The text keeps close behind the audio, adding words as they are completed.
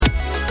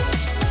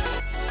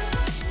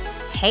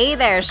Hey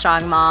there,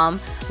 Strong Mom.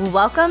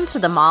 Welcome to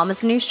the Mom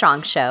is the New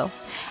Strong Show,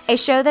 a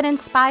show that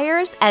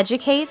inspires,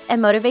 educates,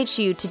 and motivates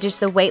you to ditch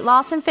the weight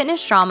loss and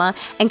fitness drama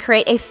and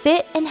create a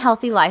fit and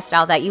healthy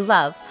lifestyle that you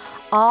love,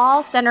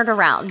 all centered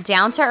around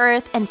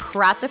down-to-earth and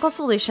practical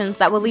solutions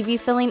that will leave you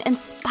feeling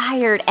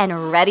inspired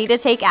and ready to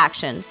take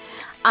action.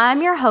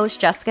 I'm your host,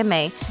 Jessica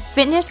May,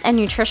 fitness and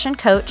nutrition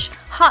coach,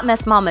 hot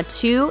mess mama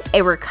too,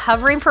 a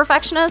recovering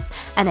perfectionist,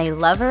 and a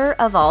lover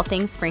of all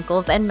things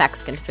sprinkles and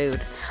Mexican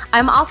food.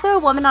 I'm also a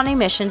woman on a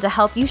mission to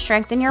help you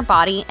strengthen your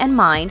body and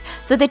mind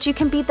so that you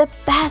can be the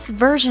best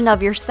version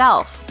of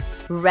yourself.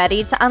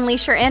 Ready to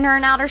unleash your inner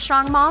and outer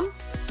strong mom?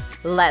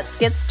 Let's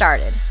get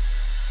started.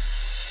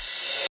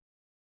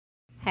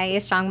 Hey,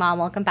 Strong Mom,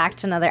 welcome back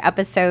to another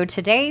episode.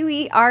 Today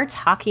we are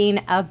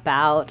talking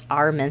about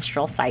our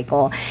menstrual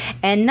cycle,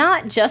 and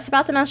not just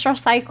about the menstrual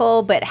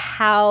cycle, but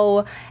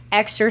how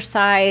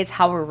exercise,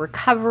 how our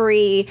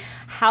recovery,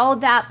 how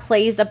that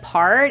plays a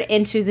part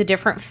into the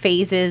different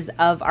phases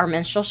of our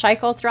menstrual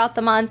cycle throughout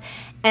the month.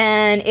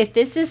 And if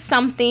this is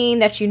something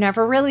that you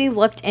never really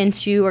looked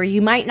into, or you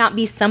might not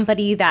be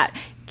somebody that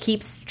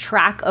keeps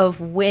track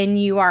of when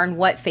you are in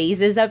what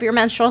phases of your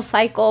menstrual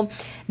cycle,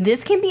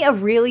 this can be a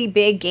really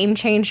big game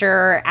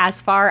changer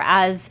as far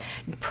as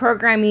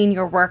programming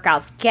your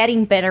workouts,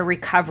 getting better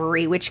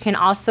recovery, which can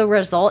also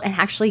result in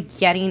actually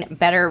getting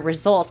better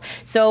results.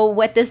 So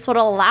what this would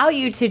allow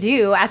you to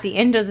do at the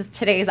end of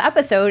today's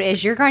episode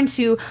is you're going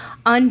to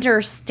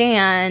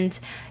understand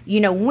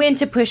when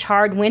to push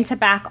hard, when to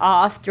back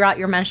off throughout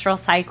your menstrual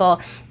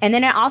cycle. And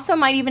then it also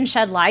might even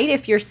shed light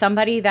if you're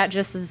somebody that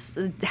just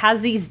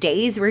has these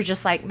days where you're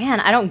just like,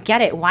 man, I don't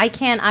get it. Why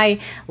can't I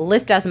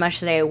lift as much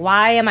today?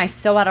 Why am I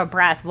so out of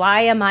breath?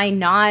 Why am I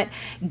not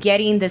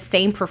getting the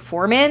same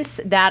performance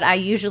that I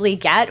usually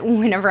get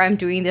whenever I'm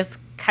doing this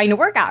kind of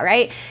workout,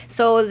 right?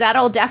 So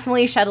that'll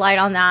definitely shed light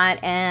on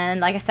that.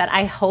 And like I said,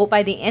 I hope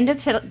by the end of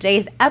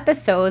today's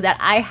episode that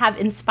I have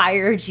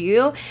inspired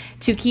you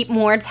to keep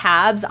more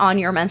tabs on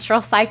your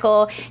menstrual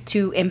cycle,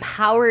 to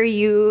empower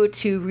you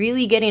to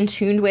really get in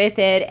tune with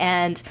it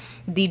and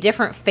the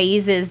different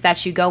phases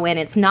that you go in.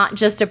 It's not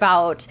just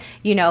about,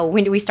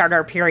 when do we start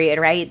our period,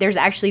 right? There's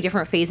actually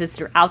different phases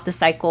throughout the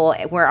cycle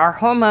where our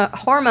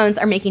hormones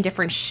are making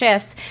different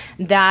shifts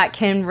that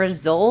can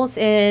result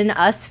in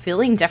us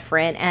feeling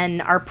different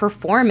and our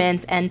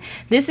performance. And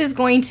this is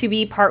going to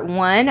be part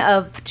one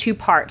of two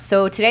parts.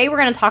 So today we're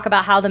going to talk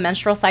about how the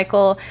menstrual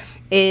cycle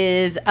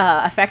is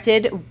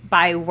affected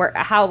by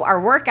how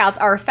our workouts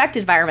are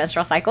affected by our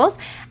menstrual cycles.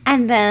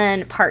 And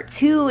then part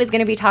two is going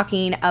to be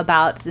talking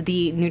about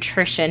the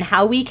nutrition,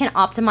 how we can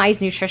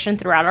optimize nutrition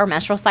throughout our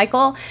menstrual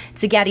cycle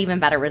to get even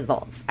better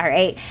results. All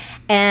right.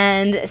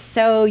 And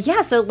so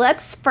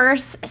let's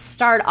first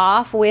start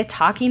off with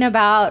talking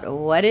about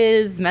what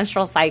is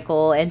menstrual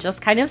cycle and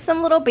just kind of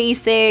some little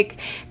basic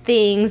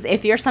things.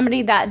 If you're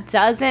somebody that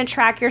doesn't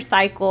track your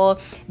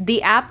cycle,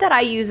 the app that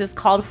I use is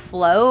called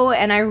Flow,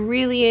 and I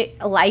really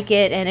like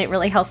it, and it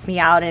really helps me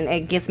out, and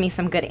it gives me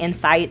some good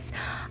insights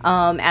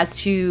as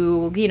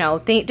to,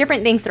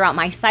 different things throughout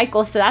my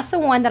cycle. So that's the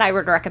one that I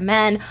would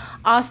recommend.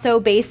 Also,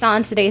 based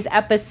on today's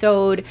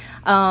episode,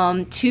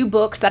 two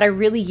books that I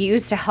really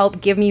use to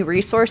help give me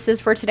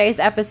resources for today's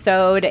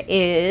episode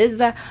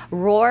is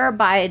Roar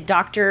by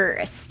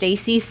Dr.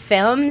 Stacy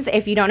Sims.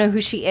 If you don't know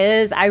who she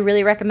is, I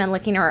really recommend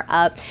looking her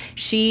up.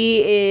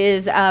 She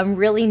is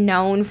really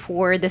known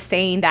for the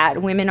saying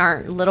that women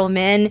aren't little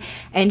men,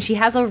 and she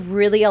has a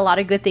lot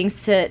of good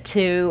things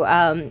to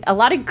a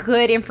lot of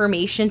good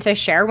information to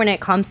share when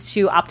it comes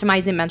to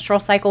optimizing menstrual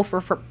cycle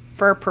for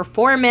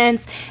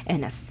performance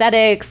and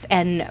aesthetics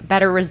and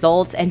better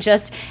results, and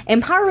just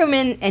empower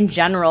women in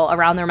general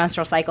around their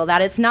menstrual cycle,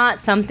 that it's not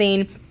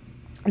something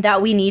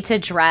that we need to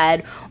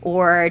dread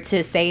or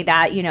to say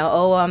that,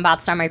 I'm about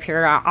to start my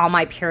period, or on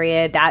my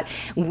period, that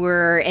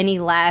we're any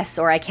less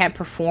or I can't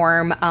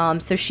perform.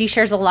 So she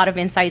shares a lot of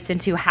insights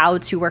into how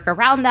to work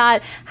around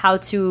that, how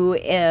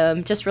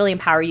to just really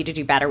empower you to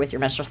do better with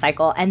your menstrual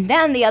cycle. And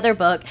then the other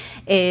book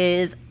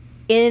is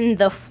In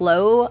the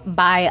Flow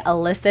by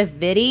Alyssa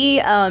Vitti.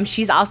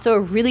 She's also a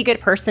really good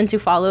person to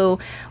follow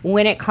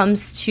when it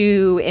comes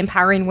to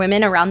empowering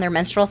women around their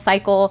menstrual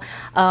cycle,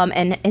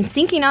 and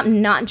syncing up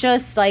not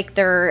just like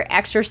their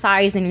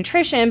exercise and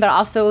nutrition, but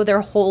also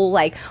their whole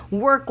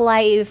work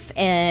life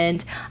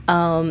and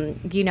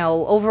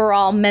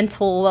overall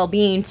mental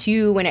well-being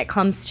too when it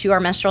comes to our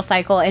menstrual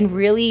cycle, and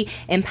really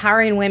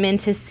empowering women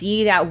to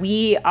see that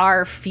we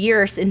are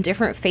fierce in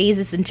different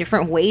phases and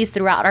different ways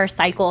throughout our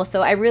cycle.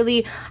 So I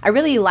really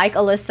like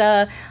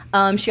Alyssa.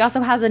 She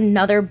also has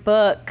another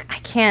book. I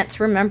can't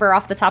remember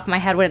off the top of my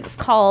head what it's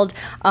called,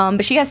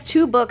 but she has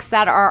two books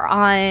that are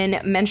on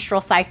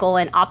menstrual cycle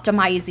and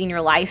optimizing your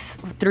life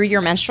through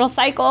your menstrual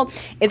cycle.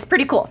 It's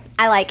pretty cool.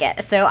 I like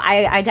it. So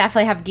I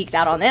definitely have geeked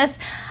out on this.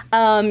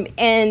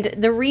 And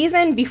the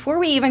reason, before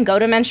we even go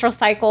to menstrual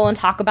cycle and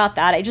talk about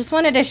that, I just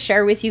wanted to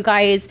share with you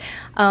guys,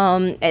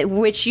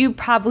 which you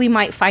probably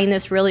might find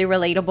this really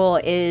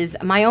relatable, is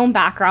my own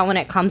background when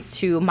it comes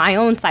to my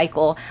own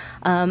cycle.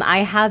 I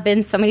have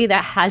been somebody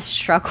that has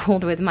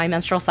struggled with my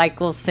menstrual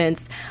cycle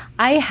since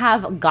I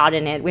have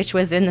gotten it, which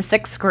was in the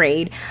 6th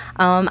grade.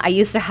 I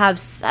used to have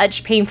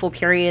such painful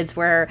periods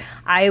where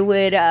I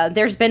would,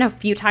 there's been a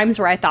few times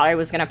where I thought I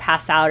was going to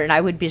pass out, and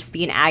I would just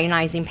be in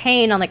agonizing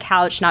pain on the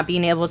couch, not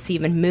being able to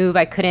even move.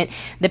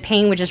 The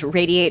pain would just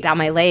radiate down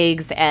my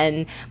legs,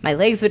 and my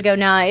legs would go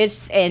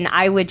nuts, and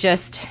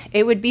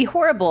it would be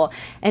horrible.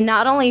 And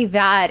not only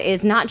that,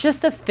 is not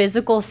just the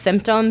physical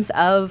symptoms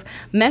of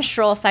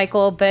menstrual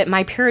cycle, but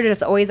my period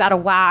is always out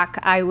of whack.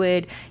 I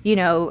would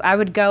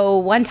go,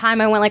 one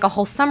time I went like a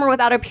whole summer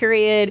without a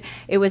period.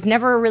 It was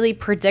never really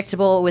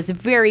predictable. It was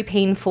very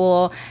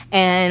painful.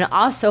 And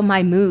also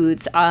my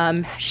moods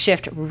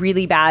shift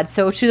really bad.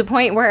 So to the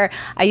point where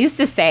I used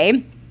to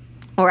say,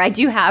 or I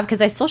do have,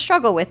 because I still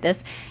struggle with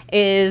this,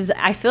 is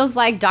I feels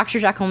like Dr.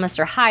 Jekyll and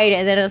Mr. Hyde,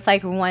 and then it's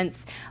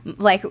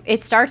like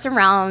it starts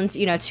around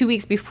 2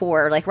 weeks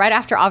before, like right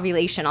after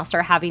ovulation, I'll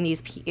start having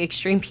these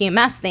extreme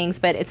PMS things,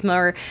 but it's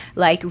more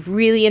like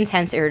really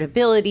intense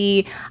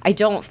irritability. I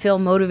don't feel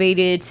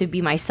motivated to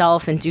be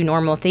myself and do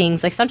normal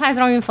things. Like sometimes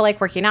I don't even feel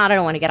like working out. I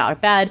don't want to get out of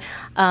bed.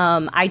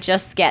 I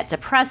just get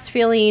depressed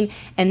feeling,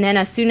 and then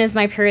as soon as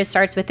my period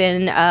starts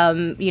within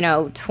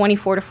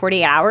 24 to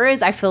 48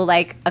 hours, I feel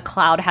like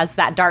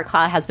that dark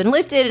cloud has been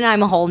lifted and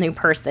I'm a whole new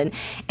person.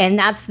 And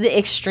that's the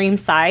extreme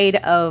side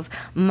of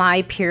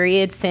my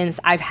period since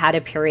I've had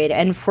a period.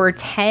 And for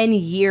 10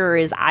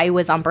 years, I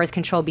was on birth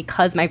control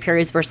because my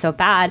periods were so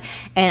bad.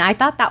 And I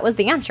thought that was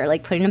the answer,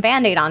 like putting a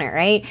Band-Aid on it,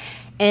 right?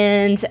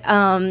 And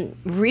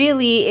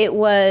really, it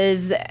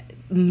was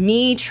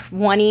me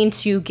wanting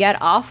to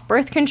get off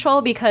birth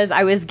control because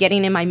I was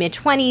getting in my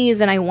mid-20s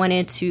and I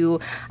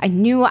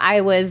knew I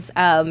was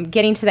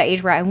getting to the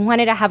age where I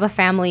wanted to have a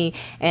family,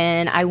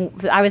 and I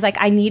was like,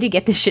 I need to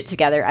get this shit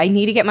together. I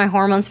need to get my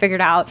hormones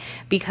figured out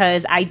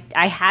because I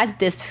had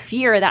this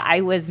fear that I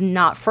was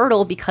not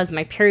fertile because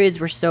my periods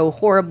were so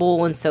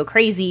horrible and so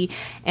crazy,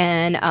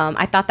 and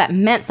I thought that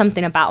meant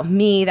something about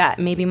me, that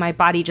maybe my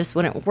body just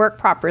wouldn't work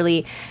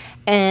properly.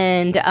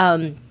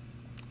 And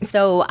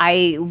so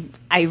I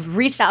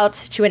reached out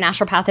to a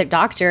naturopathic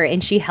doctor,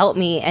 and she helped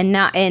me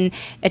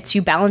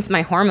to balance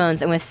my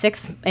hormones. And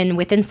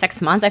within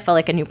 6 months, I felt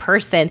like a new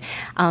person.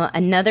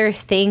 Another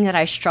thing that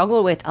I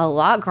struggled with a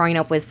lot growing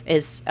up is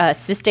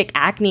cystic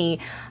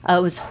acne.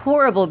 It was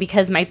horrible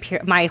because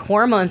my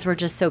hormones were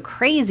just so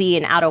crazy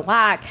and out of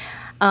whack.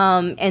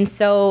 And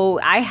so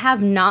I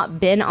have not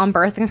been on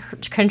birth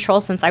control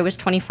since I was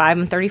 25.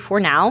 I'm 34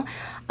 now.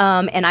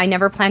 And I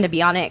never plan to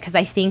be on it because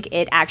I think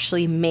it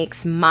actually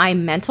makes my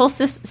mental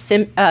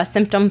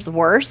symptoms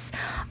worse.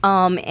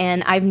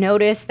 And I've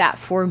noticed that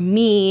for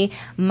me,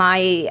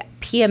 my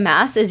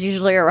PMS is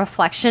usually a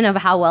reflection of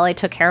how well I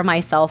took care of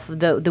myself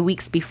the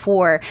weeks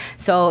before.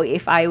 So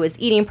if I was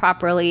eating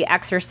properly,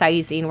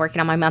 exercising,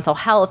 working on my mental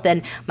health,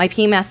 then my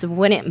PMS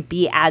wouldn't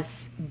be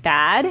as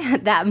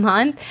bad that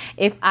month.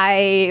 If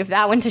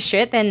that went to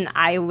shit, then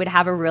I would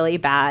have a really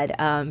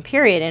bad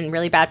period and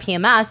really bad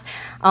PMS.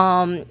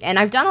 And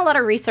I've done a lot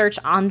of research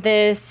on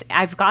this.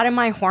 I've gotten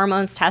my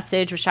hormones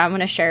tested, which I'm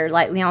going to share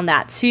lightly on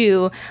that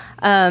too.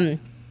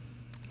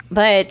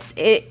 But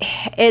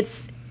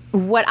it's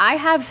what I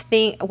have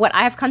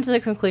come to the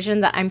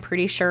conclusion that I'm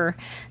pretty sure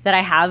that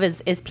I have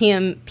is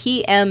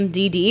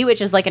PMDD,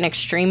 which is like an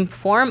extreme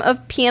form of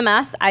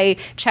PMS. I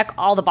check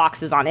all the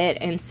boxes on it.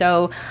 And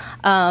so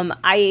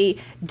I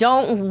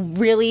don't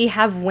really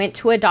have went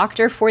to a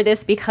doctor for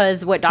this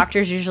because what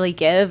doctors usually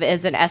give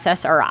is an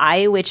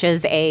SSRI, which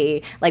is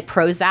a like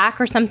Prozac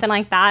or something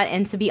like that.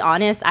 And to be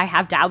honest, I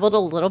have dabbled a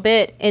little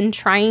bit in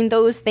trying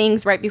those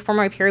things right before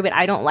my period, but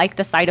I don't like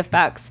the side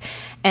effects.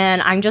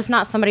 And I'm just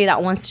not somebody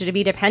that wants to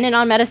be dependent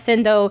on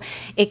medicine, though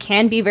it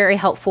can be very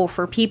helpful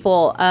for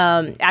people.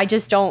 I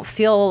just don't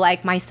feel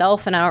like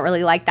myself, and I don't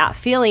really like that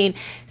feeling.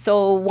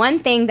 So one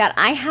thing that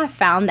I have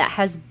found that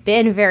has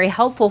been very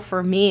helpful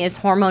for me is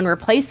hormone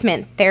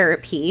replacement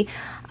therapy.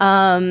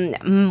 I've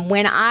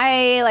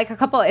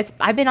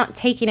been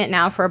taking it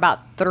now for about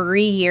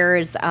 3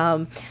 years.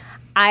 It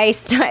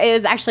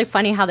was actually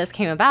funny how this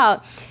came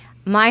about.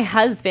 My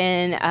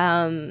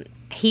husband,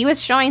 he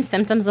was showing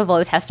symptoms of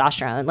low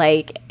testosterone.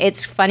 Like,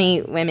 it's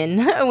funny,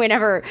 women,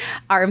 whenever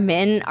our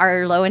men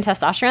are low in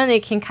testosterone, they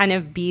can kind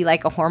of be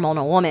like a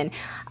hormonal woman.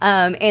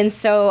 And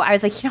so I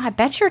was like, I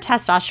bet your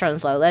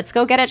testosterone's low. Let's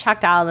go get it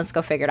checked out. Let's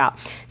go figure it out.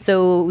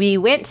 So we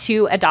went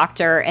to a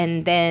doctor,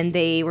 and then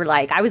they were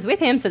like, I was with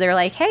him. So they were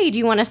like, hey, do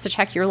you want us to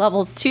check your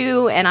levels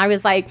too? And I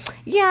was like,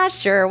 yeah,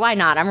 sure. Why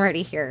not? I'm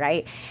already here.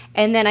 Right.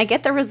 And then I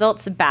get the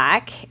results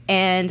back,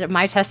 and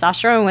my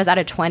testosterone was at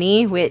a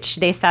 20, which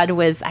they said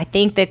was, I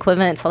think, the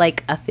equivalent to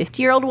like a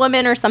 50-year-old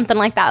woman or something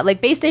like that.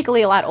 Like,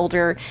 basically a lot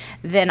older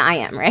than I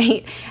am,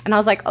 right? And I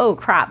was like, oh,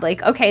 crap.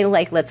 Like, okay,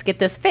 like, let's get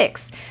this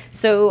fixed.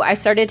 So I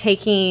started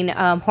taking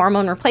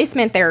hormone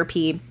replacement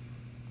therapy,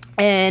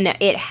 and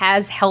it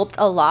has helped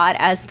a lot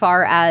as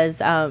far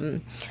as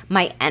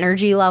my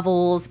energy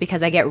levels,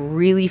 because I get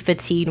really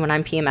fatigued when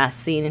I'm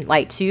PMSing,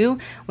 like too,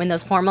 when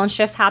those hormone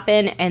shifts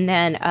happen. And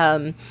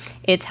then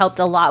It's helped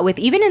a lot with,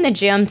 even in the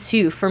gym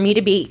too, for me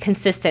to be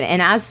consistent.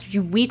 And as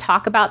we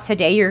talk about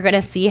today, you're going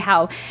to see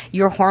how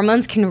your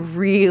hormones can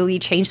really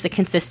change the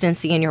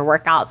consistency in your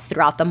workouts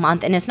throughout the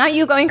month. And it's not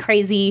you going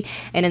crazy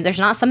and there's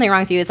not something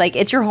wrong with you. It's like,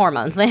 it's your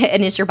hormones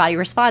and it's your body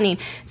responding.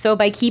 So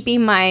by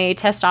keeping my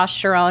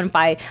testosterone,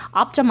 by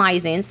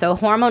optimizing, so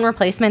hormone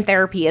replacement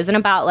therapy isn't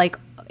about like,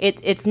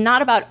 it's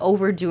not about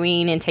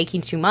overdoing and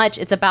taking too much.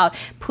 It's about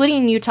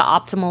putting you to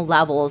optimal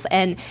levels,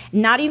 and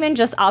not even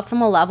just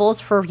optimal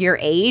levels for your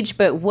age,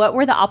 but what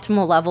were the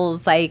optimal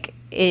levels like?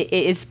 It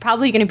is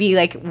probably going to be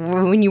like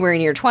when you were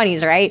in your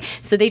 20s, right?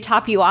 So they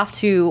top you off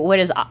to what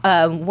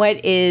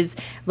is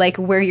like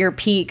where your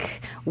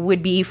peak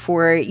would be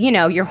for,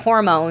 your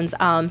hormones.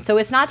 So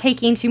it's not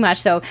taking too much.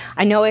 So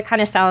I know it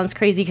kind of sounds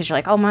crazy because you're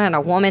like, oh man,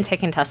 a woman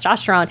taking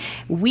testosterone.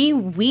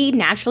 We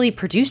naturally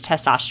produce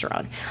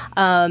testosterone.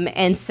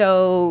 And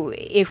so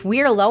if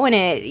we're low in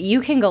it,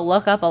 you can go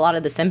look up a lot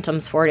of the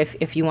symptoms for it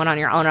if you want on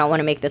your own. I don't want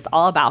to make this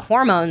all about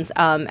hormones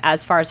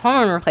as far as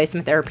hormone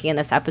replacement therapy in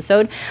this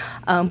episode.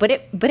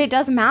 But it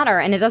does matter,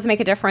 and it does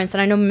make a difference.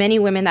 And I know many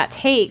women that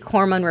take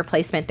hormone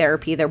replacement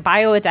therapy. They're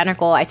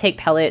bioidentical. I take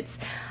pellets.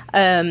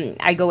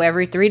 I go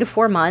every 3 to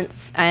 4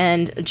 months.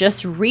 And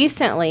just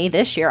recently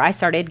this year, I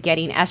started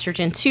getting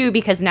estrogen too,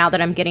 because now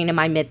that I'm getting in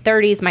my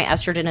mid-30s, my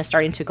estrogen is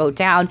starting to go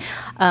down.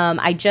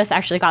 I just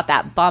actually got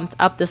that bumped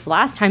up this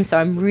last time. So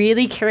I'm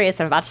really curious.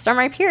 I'm about to start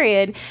my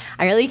period.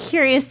 I'm really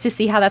curious to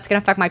see how that's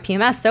going to affect my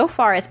PMS. So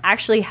far, it's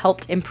actually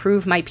helped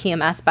improve my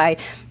PMS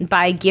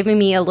by giving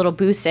me a little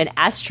boost in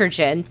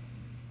estrogen.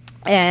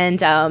 And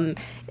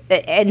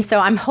so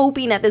I'm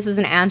hoping that this is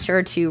an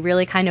answer to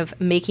really kind of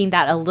making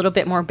that a little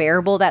bit more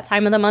bearable that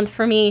time of the month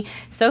for me.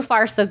 So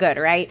far, so good,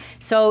 right?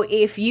 So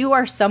if you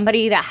are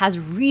somebody that has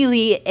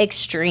really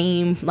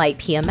extreme like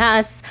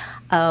PMS,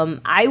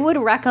 I would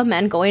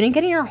recommend going and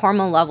getting your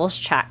hormone levels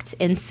checked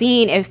and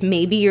seeing if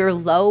maybe you're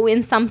low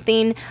in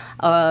something,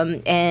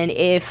 and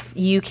if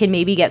you can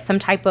maybe get some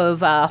type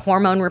of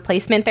hormone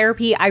replacement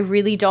therapy. I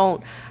really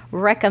don't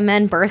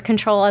recommend birth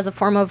control as a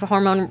form of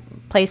hormone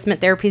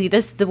replacement therapy.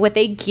 What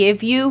they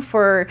give you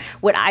for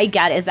what I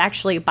get is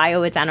actually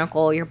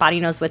bioidentical. Your body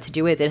knows what to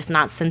do with it. It's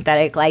not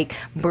synthetic like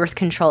birth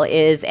control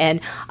is. And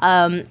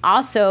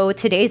also,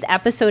 today's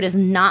episode is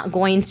not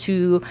going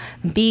to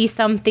be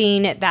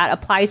something that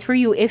applies for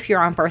you if you're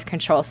on birth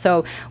control.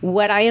 So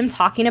what I am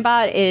talking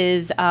about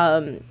is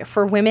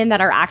for women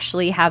that are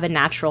actually have a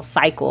natural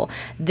cycle.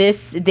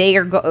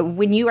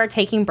 When you are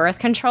taking birth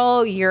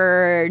control,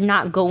 you're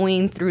not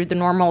going through the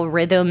normal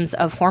rhythms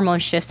of hormone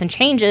shifts and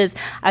changes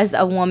as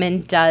a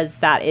woman does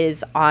that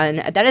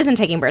isn't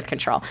taking birth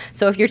control.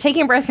 So if you're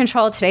taking birth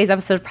control, today's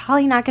episode is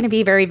probably not going to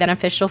be very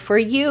beneficial for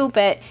you.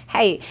 But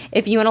hey,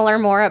 if you want to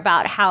learn more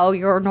about how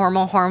your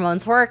normal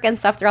hormones work and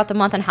stuff throughout the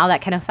month and how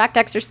that can affect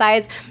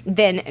exercise,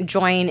 then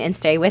join and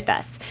stay with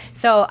us.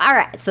 So, all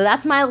right. So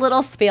that's my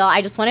little spiel.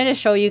 I just wanted to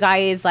show you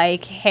guys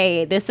like,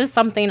 hey, this is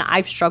something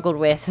I've struggled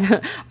with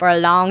for a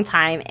long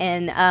time.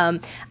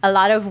 And a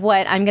lot of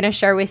what I'm going to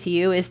share with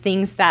you is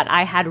things that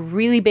I had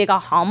really big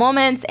aha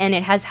moments, and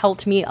it has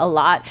helped me a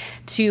lot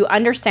to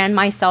understand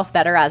myself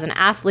better as an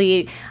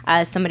athlete,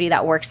 as somebody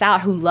that works out,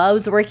 who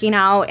loves working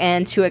out,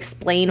 and to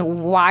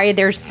explain why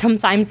there's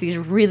sometimes these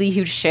really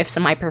huge shifts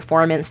in my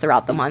performance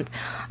throughout the month.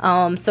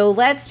 So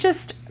let's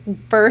just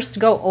first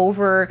go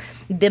over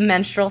the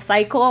menstrual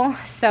cycle.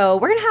 So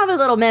we're going to have a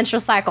little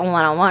menstrual cycle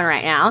one-on-one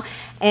right now.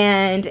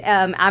 And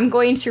I'm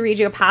going to read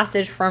you a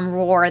passage from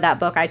Roar, that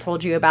book I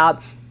told you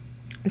about.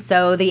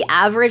 So the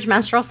average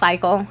menstrual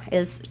cycle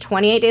is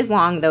 28 days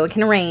long, though it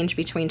can range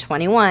between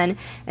 21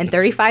 and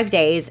 35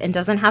 days and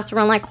doesn't have to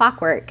run like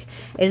clockwork.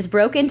 It is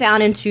broken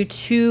down into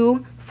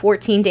two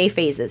 14-day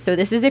phases. So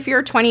this is if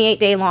your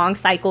 28-day long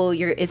cycle,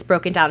 it's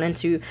broken down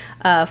into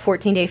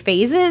 14-day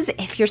phases.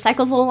 If your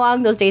cycle's a little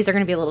long, those days are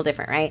going to be a little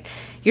different, right?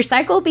 Your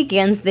cycle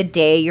begins the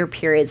day your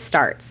period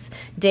starts.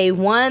 Day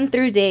 1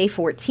 through day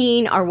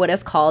 14 are what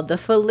is called the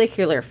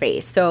follicular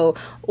phase.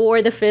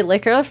 Or the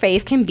follicular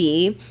phase can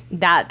be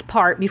that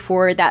part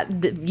before that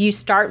you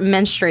start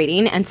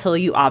menstruating until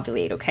you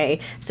ovulate, okay?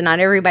 So not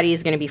everybody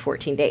is going to be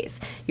 14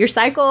 days. Your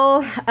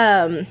cycle,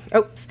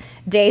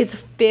 days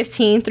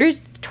 15 through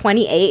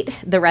 28,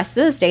 the rest of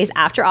those days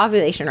after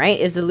ovulation, right,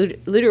 is the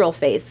luteal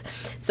phase.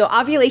 So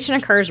ovulation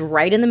occurs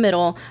right in the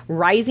middle.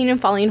 Rising and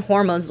falling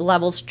hormones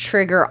levels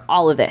trigger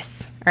all of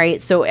this,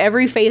 right? So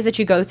every phase that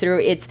you go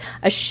through, it's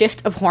a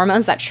shift of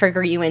hormones that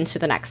trigger you into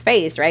the next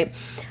phase, right?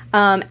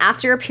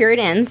 After your period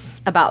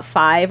ends, about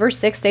 5 or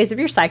 6 days of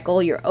your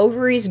cycle, your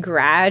ovaries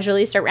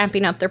gradually start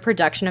ramping up their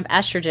production of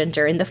estrogen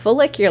during the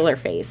follicular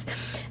phase.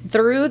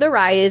 Through the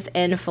rise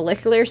in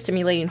follicular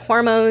stimulating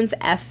hormones,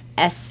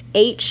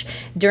 FSH,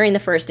 during the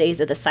first days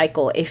of the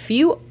cycle, a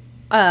few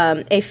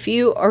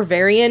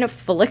ovarian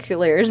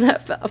follics,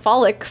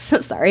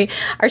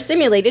 are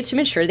stimulated to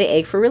mature the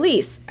egg for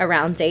release.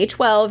 Around day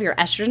 12, your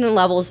estrogen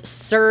levels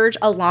surge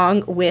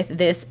along with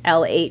this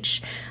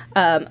LH.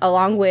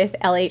 along with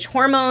LH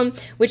hormone,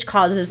 which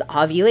causes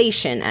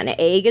ovulation. An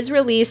egg is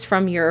released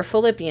from your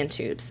fallopian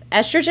tubes.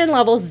 Estrogen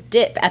levels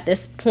dip at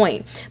this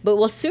point, but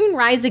will soon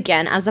rise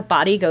again as the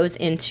body goes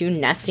into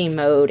nesting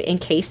mode in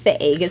case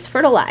the egg is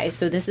fertilized.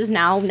 So this is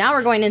now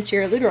we're going into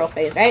your luteal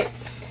phase, right?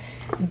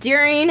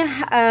 During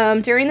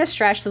the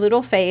stretch, the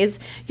luteal phase,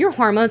 your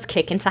hormones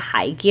kick into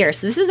high gear.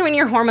 So this is when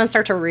your hormones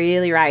start to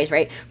really rise,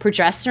 right?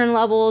 Progesterone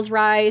levels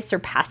rise,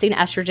 surpassing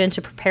estrogen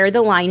to prepare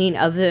the lining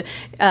of the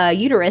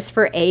uterus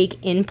for egg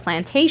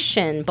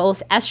implantation.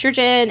 Both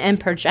estrogen and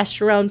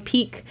progesterone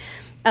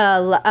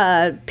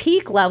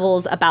peak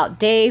levels about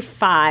day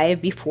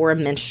 5 before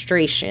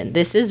menstruation.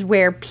 This is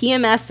where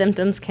PMS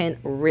symptoms can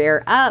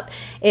rear up.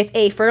 If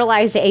a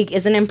fertilized egg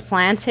isn't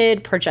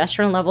implanted,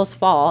 progesterone levels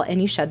fall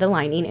and you shed the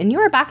lining and you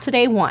are back to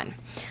day 1.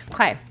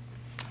 Okay.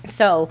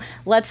 So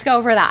let's go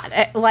over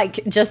that. Like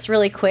just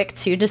really quick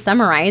too, to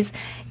summarize,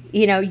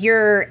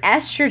 your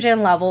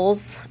estrogen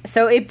levels.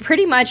 So it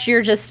pretty much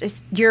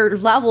your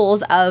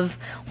levels of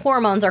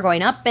hormones are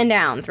going up and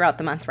down throughout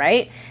the month,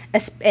 right?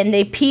 And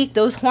they peak,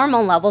 those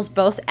hormone levels,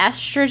 both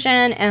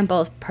estrogen and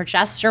both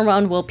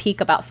progesterone will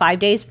peak about 5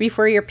 days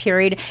before your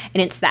period.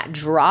 And it's that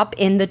drop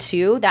in the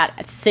two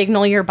that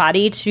signal your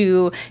body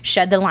to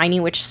shed the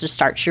lining, which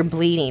starts your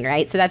bleeding,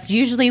 right? So that's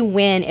usually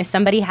when, if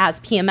somebody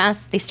has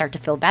PMS, they start to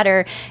feel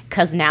better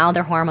because now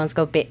their hormones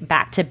go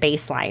back to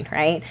baseline,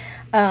 right?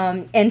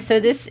 And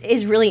so this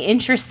is really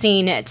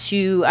interesting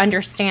to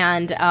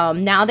understand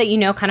now that you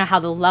know kind of how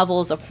the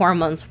levels of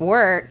hormones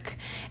work.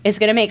 It's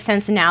going to make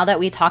sense now that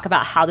we talk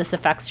about how this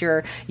affects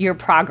your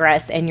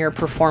progress and your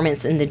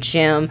performance in the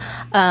gym.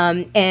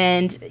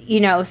 And,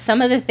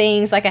 some of the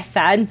things, like I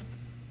said,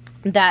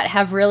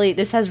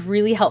 this has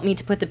really helped me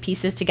to put the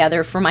pieces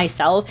together for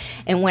myself.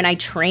 And when I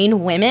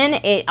train women,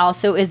 it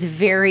also is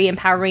very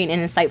empowering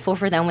and insightful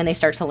for them when they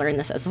start to learn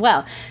this as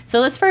well. So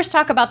let's first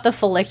talk about the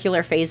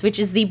follicular phase, which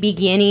is the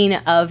beginning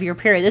of your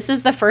period. This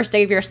is the first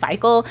day of your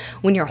cycle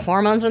when your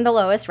hormones are the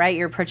lowest, right?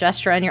 Your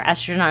progesterone, your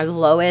estrogen are the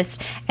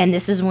lowest. And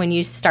this is when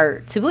you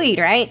start to bleed,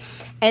 right?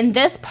 And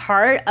this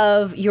part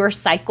of your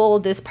cycle,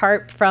 this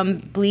part from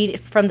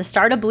the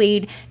start of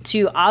bleed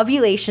to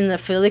ovulation, the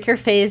follicular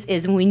phase,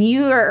 is when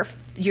you're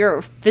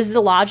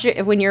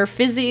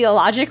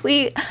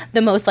physiologically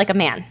the most like a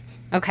man.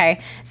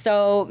 Okay,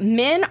 so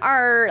men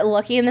are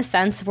lucky in the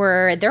sense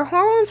where their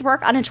hormones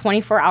work on a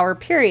 24-hour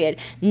period,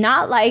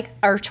 not like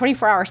our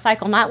 24-hour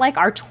cycle, not like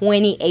our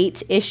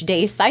 28-ish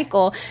day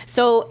cycle.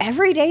 So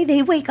every day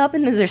they wake up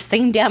and they're the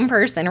same damn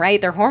person,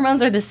 right? Their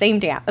hormones are the same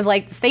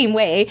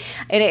way.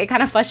 And it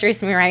kind of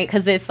frustrates me, right?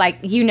 Because it's like,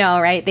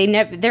 right?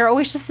 They're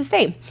always just the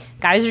same.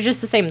 Guys are just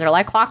the same. They're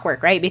like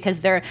clockwork, right?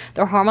 Because their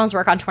hormones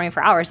work on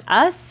 24 hours.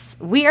 Us,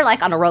 we are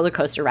like on a roller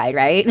coaster ride,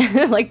 right?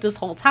 Like this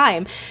whole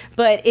time.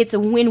 But it's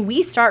when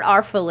we start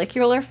our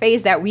follicular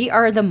phase that we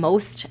are the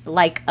most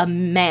like a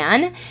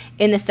man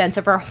in the sense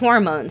of our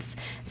hormones.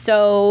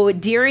 So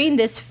during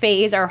this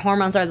phase, our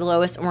hormones are the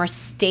lowest and more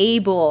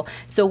stable.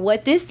 So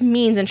what this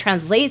means and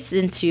translates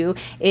into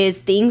is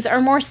things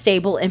are more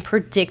stable and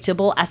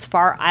predictable as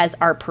far as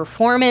our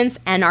performance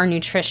and our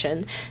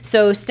nutrition.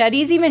 So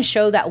studies even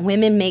show that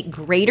women make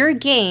greater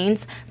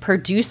gains,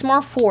 produce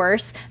more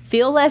force,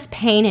 feel less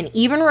pain, and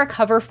even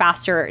recover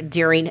faster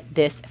during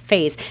this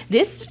phase.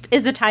 This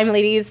is the time,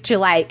 ladies, to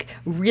like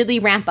really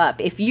ramp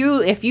up. If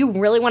you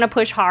really want to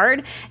push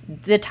hard,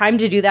 the time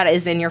to do that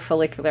is in your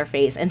follicular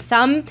phase. And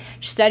some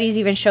studies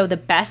even show the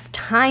best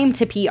time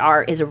to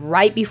PR is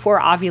right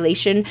before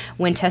ovulation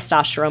when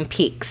testosterone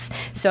peaks.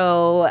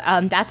 So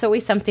that's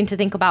always something to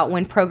think about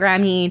when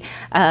programming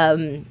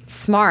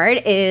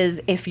smart is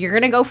if you're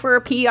going to go for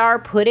a PR,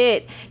 put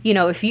it,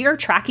 if you're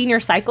tracking your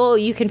cycle,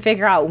 you can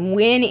figure out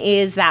when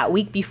is that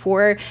week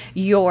before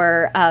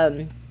your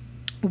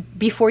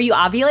before you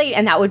ovulate,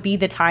 and that would be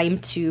the time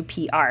to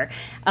PR.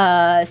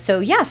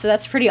 So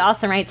that's pretty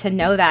awesome, right, to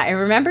know that. And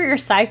remember, your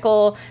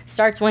cycle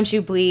starts once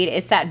you bleed.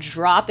 It's that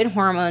drop in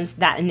hormones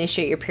that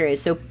initiate your period.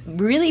 So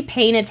really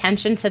paying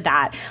attention to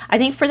that. I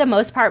think for the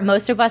most part,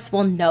 most of us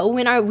will know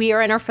when we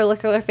are in our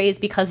follicular phase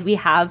because we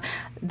have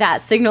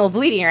that signal of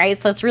bleeding,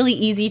 right? So it's really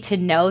easy to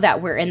know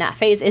that we're in that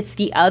phase. It's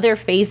the other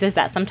phases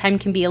that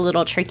sometimes can be a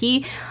little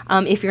tricky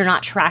if you're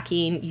not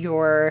tracking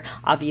your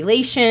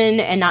ovulation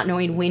and not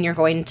knowing when you're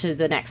going to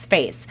the next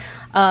phase.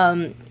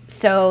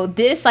 So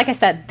this, like I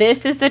said,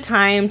 this is the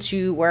time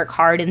to work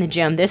hard in the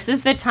gym. This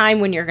is the time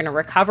when you're going to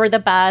recover the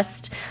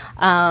best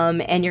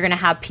and you're going to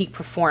have peak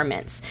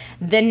performance.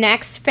 The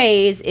next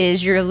phase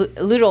is your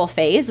luteal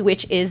phase,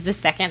 which is the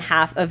second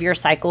half of your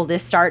cycle.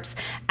 This starts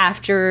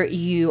after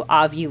you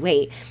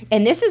ovulate.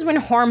 And this is when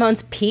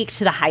hormones peak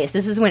to the highest.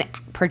 This is when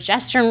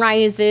progesterone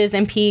rises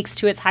and peaks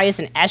to its highest,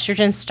 and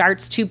estrogen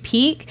starts to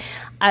peak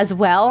as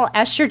well.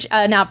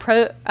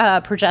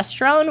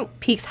 Progesterone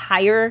peaks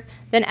higher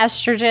than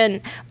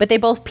estrogen, but they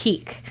both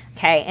peak.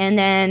 Okay. And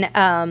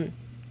then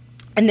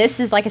And this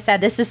is, like I said,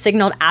 this is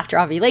signaled after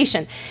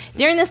ovulation.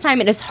 During this time,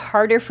 it is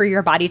harder for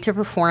your body to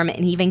perform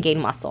and even gain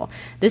muscle.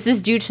 This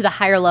is due to the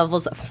higher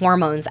levels of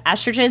hormones.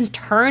 Estrogen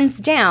turns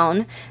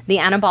down the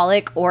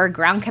anabolic or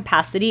ground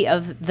capacity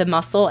of the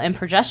muscle, and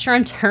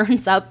progesterone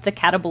turns up the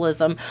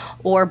catabolism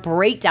or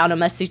breakdown of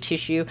muscle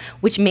tissue,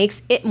 which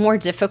makes it more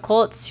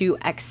difficult to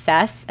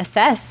access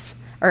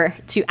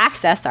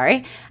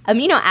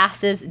amino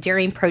acids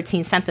during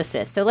protein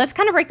synthesis. So let's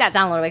kind of break that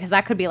down a little bit, because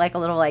that could be like a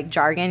little like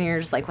jargon. You're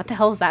just like, what the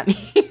hell does that mean?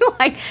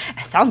 Like,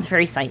 it sounds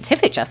very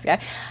scientific,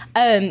 Jessica.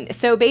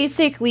 So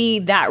basically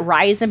that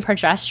rise in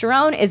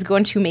progesterone is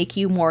going to make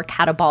you more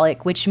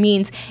catabolic, which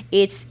means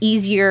it's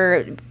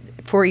easier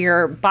for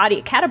your body.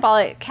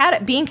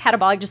 Being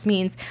catabolic just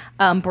means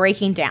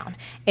breaking down.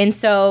 And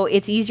so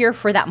it's easier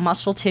for that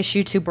muscle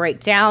tissue to break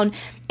down.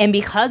 And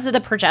because of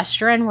the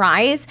progesterone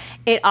rise,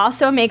 it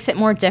also makes it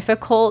more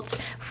difficult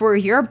for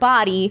your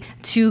body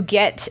to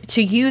get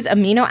to use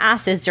amino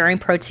acids during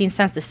protein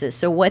synthesis.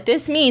 So what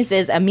this means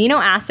is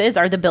amino acids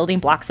are the building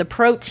blocks of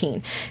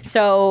protein.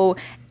 So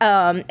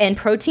and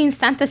protein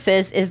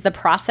synthesis is the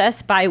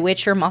process by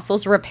which your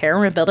muscles repair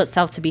and rebuild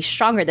itself to be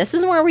stronger. This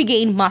is where we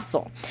gain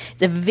muscle.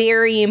 It's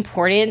very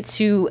important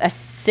to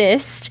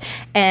assist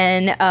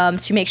and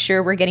to make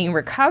sure we're getting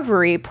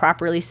recovery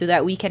properly so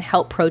that we can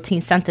help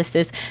protein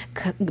synthesis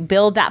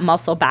build that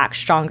muscle back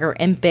stronger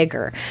and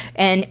bigger.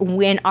 And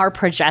when our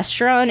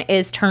progesterone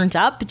is turned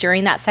up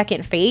during that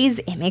second phase,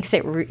 it makes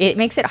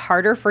it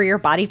harder for your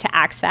body to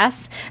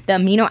access the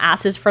amino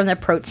acids from the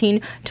protein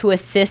to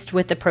assist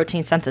with the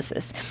protein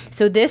synthesis.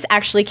 So this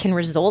actually can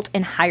result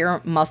in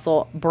higher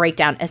muscle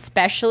breakdown,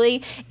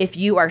 especially if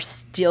you are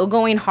still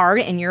going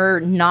hard and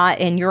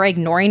you're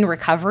ignoring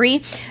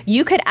recovery.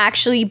 You could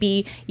actually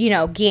be,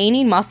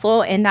 gaining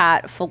muscle in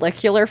that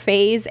follicular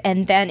phase.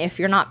 And then if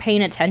you're not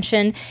paying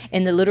attention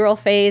in the luteal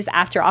phase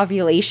after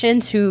ovulation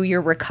to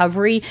your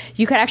recovery,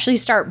 you could actually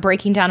start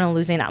breaking down and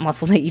losing that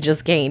muscle that you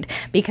just gained,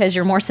 because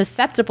you're more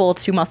susceptible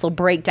to muscle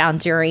breakdown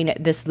during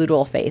this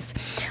luteal phase.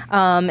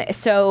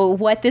 So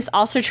what this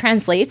also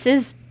translates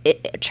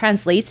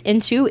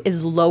into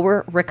is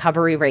lower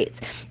recovery rates.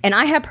 And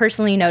I have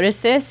personally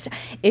noticed this.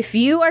 If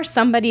you are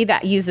somebody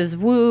that uses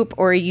Whoop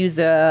or use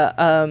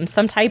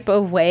some type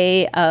of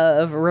way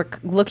of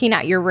looking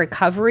at your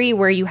recovery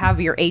where you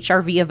have your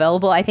HRV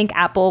available, I think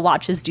Apple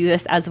Watches do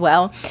this as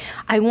well.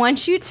 I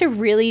want you to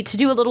really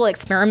do a little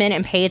experiment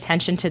and pay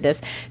attention to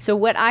this. So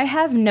what I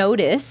have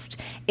noticed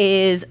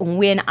is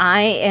when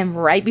I am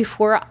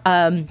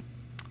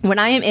when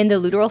I am in the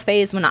luteal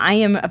phase, when I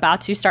am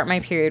about to start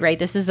my period, right?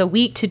 This is a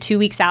week to 2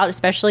 weeks out,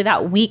 especially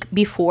that week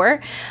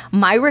before,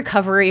 my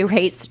recovery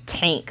rates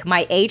tank.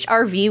 My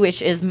HRV,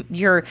 which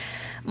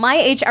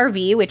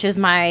is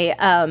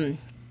my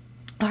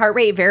heart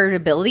rate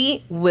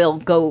variability, will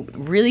go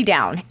really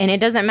down. And it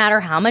doesn't matter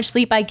how much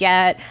sleep I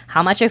get,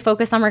 how much I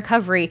focus on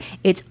recovery,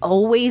 it's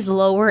always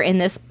lower in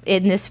this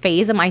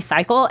phase of my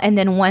cycle. And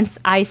then once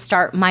I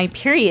start my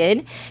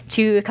period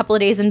to a couple of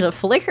days into the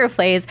follicular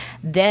phase,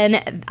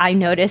 then I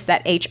notice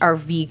that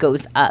HRV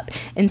goes up.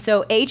 And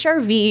so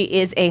HRV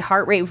is a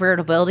heart rate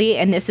variability,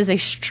 and this is a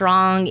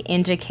strong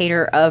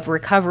indicator of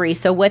recovery.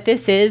 So what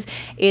this is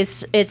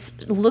it's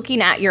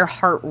looking at your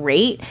heart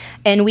rate.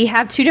 And we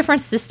have two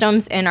different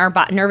systems in our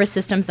nervous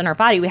systems in our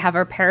body. We have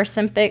our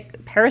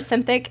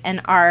parasympathetic and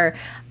our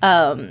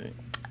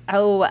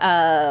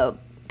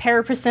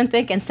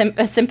parasympathetic and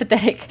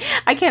sympathetic.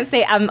 I can't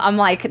say. I'm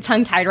like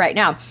tongue tied right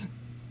now.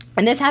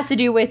 And this has to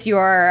do with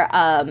your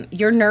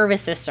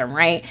nervous system,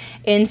 right?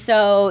 And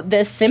so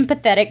the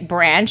sympathetic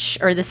branch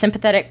or the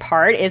sympathetic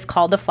part is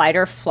called the fight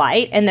or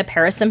flight, and the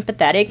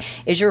parasympathetic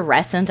is your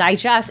rest and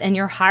digest. And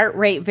your heart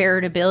rate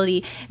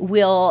variability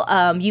will,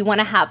 you want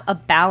to have a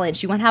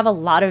balance. You want to have a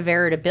lot of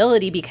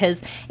variability,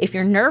 because if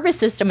your nervous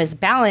system is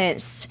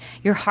balanced,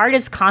 your heart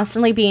is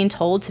constantly being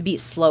told to beat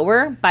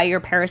slower by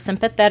your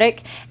parasympathetic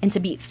and to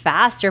beat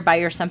faster by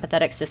your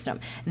sympathetic system.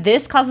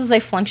 This causes a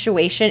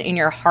fluctuation in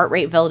your heart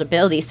rate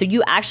variability. So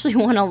you actually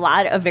want a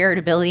lot of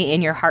variability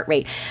in your heart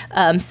rate.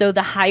 So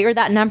the higher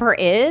that number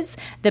is,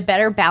 the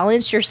better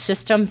balanced your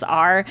systems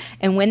are.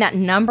 And when that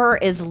number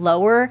is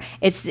lower,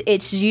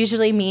 it's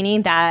usually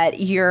meaning that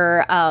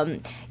your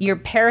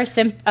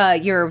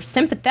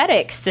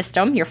sympathetic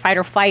system, your fight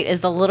or flight,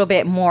 is a little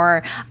bit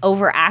more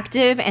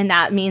overactive, and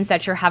that means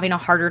that you're having a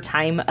harder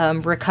time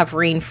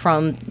recovering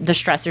from the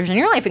stressors in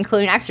your life,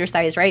 including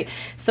exercise, right?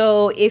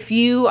 So if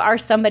you are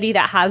somebody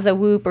that has a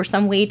Whoop or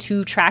some way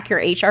to track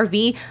your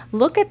HRV,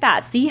 look at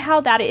that. See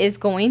how that is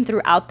going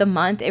throughout the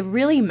month. It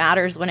really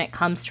matters when it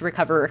comes to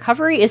recovery.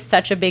 Recovery is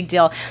such a big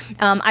deal.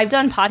 I've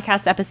done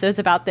podcast episodes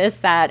about this,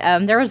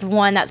 that there was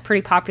one that's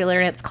pretty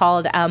popular, and it's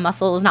called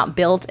Muscle is Not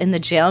Built in the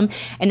Gym.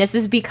 And this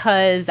is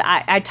because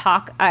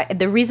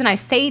the reason I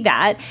say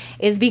that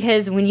is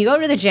because when you go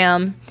to the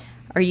gym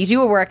or you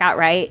do a workout,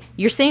 right,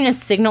 you're sending a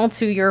signal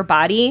to your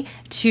body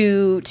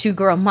to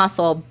grow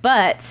muscle,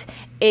 but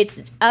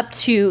it's up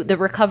to the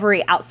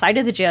recovery outside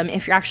of the gym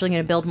if you're actually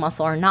going to build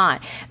muscle or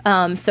not.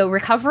 So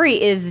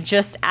recovery is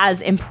just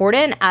as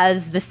important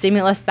as the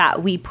stimulus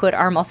that we put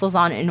our muscles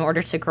on in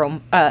order to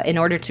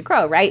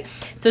grow, right?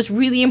 So it's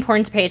really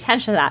important to pay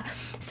attention to that.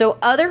 So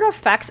other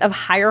effects of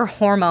higher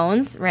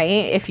hormones,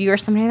 right? If you are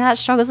somebody that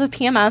struggles with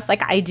PMS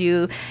like I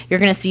do, you're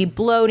going to see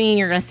bloating,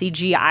 you're going to see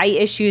GI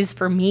issues.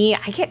 For me,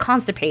 I get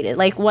constipated.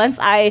 Like once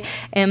I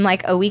am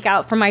like a week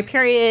out from my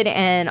period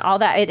and all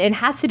that, it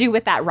has to do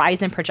with that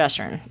rise in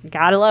progesterone.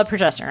 Gotta love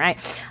progesterone, right?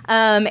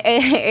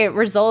 It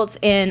results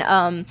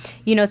in,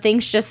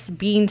 things just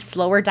being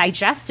slower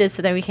digested,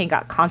 so then we can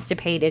get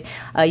constipated.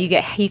 You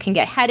can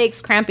get headaches,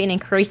 cramping,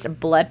 increased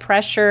blood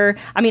pressure.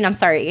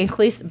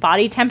 Increased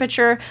body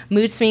temperature,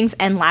 mood swings,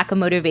 and lack of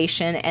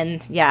motivation.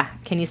 And yeah,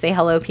 can you say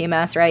hello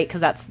PMS, right?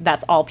 Because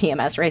that's all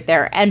PMS right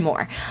there and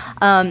more.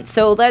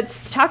 So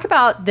let's talk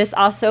about this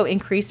also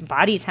increased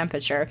body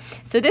temperature.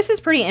 So this is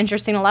pretty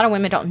interesting. A lot of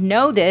women don't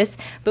know this,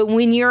 but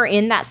when you're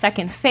in that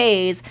second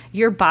phase,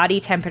 your body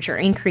temperature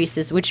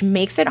increases, which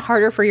makes it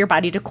harder for your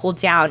body to cool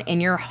down,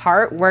 and your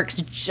heart works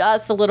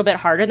just a little bit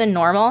harder than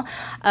normal.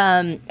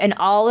 And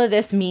all of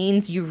this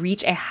means you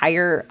reach a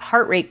higher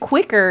heart rate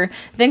quicker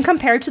than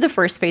compared to the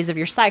first phase of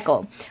your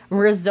cycle,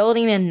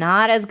 resulting in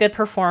not as good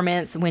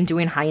performance when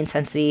doing high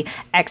intensity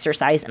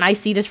exercise. And I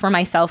see this for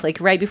myself, like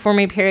right before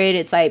my period,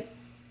 it's like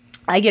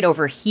I get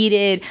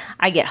overheated.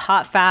 I get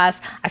hot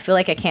fast. I feel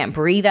like I can't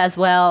breathe as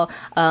well.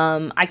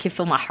 I can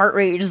feel my heart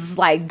rate just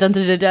like dun,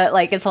 dun, dun, dun,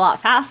 like it's a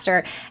lot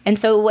faster. And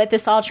so what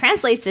this all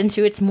translates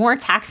into, it's more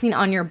taxing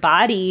on your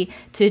body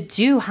to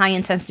do high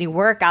intensity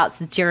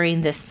workouts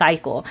during this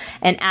cycle.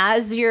 And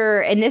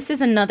and this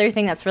is another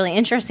thing that's really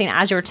interesting,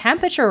 as your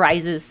temperature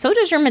rises, so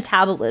does your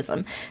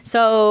metabolism.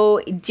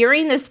 So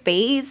during this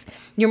phase,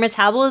 your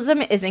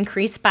metabolism is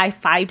increased by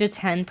 5 to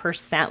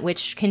 10%,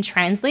 which can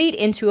translate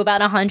into about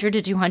 100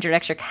 to 200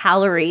 extra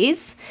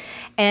calories.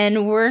 And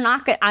you're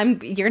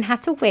gonna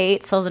have to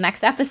wait till the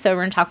next episode.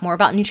 We're gonna talk more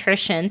about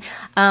nutrition.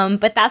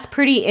 But that's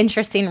pretty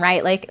interesting,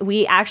 right? Like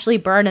we actually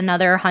burn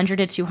another 100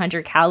 to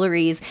 200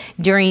 calories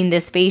during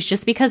this phase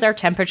just because our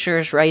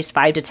temperatures rise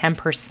 5 to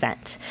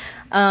 10%.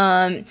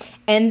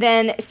 And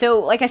then, so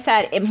like I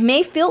said, it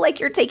may feel like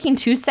you're taking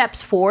 2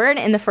 steps forward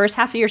in the first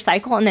half of your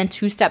cycle and then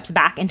 2 steps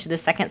back into the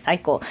second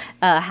cycle,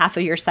 half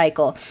of your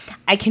cycle.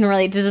 I can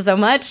relate to this so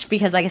much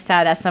because, like I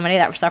said, as somebody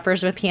that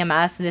suffers with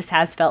PMS, this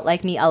has felt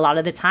like me a lot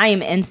of the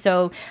time. And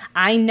so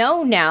I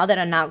know now that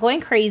I'm not going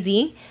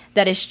crazy,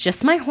 that it's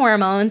just my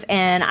hormones,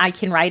 and I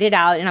can write it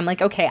out. And I'm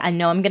like, okay, I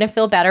know I'm going to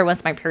feel better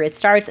once my period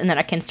starts, and then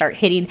I can start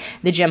hitting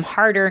the gym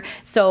harder.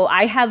 So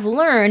I have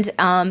learned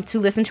to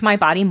listen to my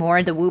body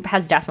more. The Whoop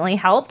has definitely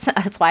helped.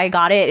 That's why I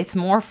got it. It's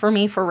more for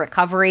me for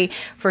recovery,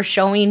 for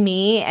showing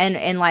me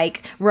and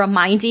like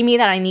reminding me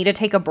that I need to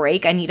take a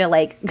break. I need to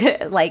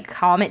like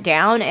calm it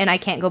down, and I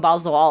can't go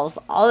balls to walls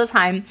all the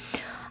time.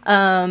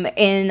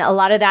 And a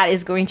lot of that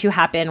is going to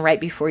happen right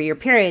before your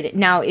period.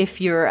 Now, if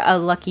you're a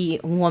lucky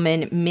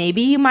woman,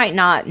 maybe you might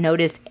not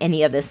notice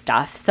any of this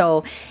stuff.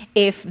 So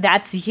if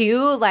that's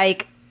you,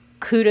 like,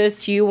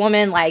 kudos to you,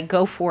 woman, like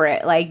go for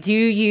it. Like do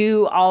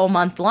you all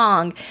month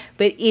long.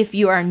 But if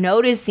you are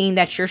noticing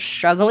that you're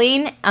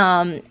struggling,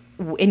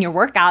 in your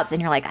workouts and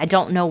you're like, I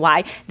don't know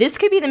why, this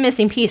could be the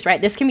missing piece,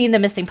 right? This can be the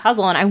missing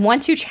puzzle. And I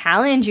want to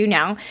challenge you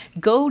now,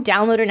 go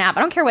download an app.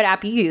 I don't care what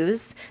app you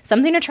use,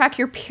 something to track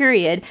your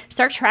period,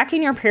 start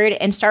tracking your period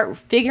and start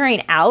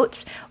figuring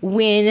out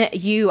when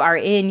you are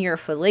in your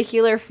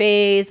follicular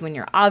phase, when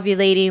you're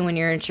ovulating, when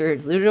you're in your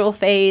luteal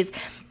phase,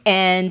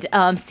 and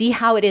see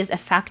how it is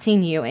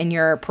affecting you and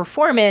your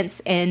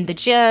performance in the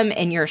gym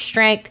and your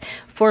strength.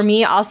 For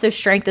me, also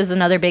strength is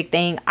another big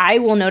thing. I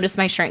will notice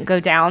my strength go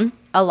down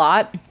a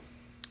lot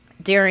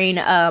during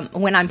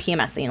when I'm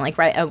PMSing, like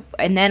right,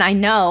 and then I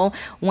know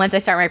once I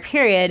start my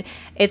period,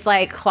 it's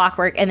like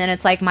clockwork, and then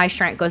it's like my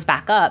strength goes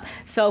back up.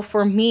 So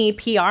for me,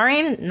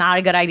 PRing, not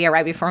a good idea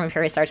right before my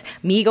period starts.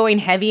 Me going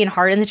heavy and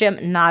hard in the gym,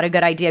 not a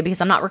good idea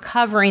because I'm not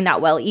recovering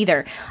that well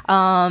either.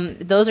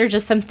 Those are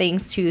just some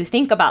things to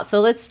think about. So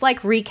let's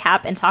like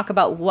recap and talk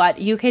about what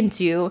you can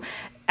do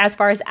as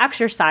far as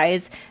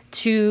exercise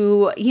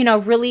to,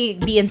 really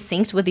be in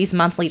sync with these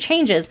monthly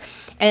changes.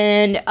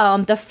 And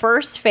the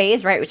first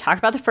phase, right? We talked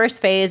about the first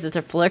phase. It's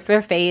a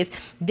follicular phase.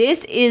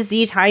 This is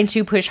the time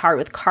to push hard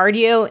with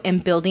cardio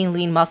and building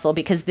lean muscle,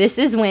 because this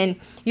is when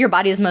your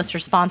body is most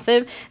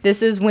responsive.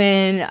 This is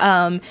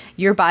when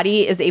your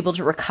body is able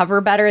to recover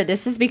better.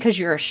 This is because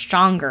you're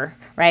stronger,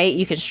 right?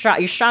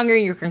 You're stronger.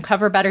 You can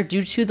recover better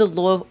due to the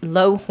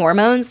low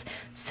hormones.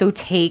 So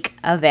take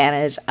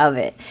advantage of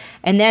it.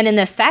 And then in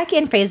the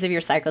second phase of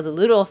your cycle, the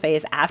luteal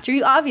phase, after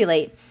you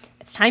ovulate,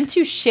 it's time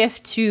to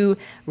shift to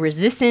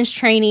resistance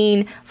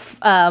training,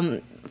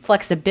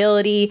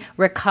 flexibility,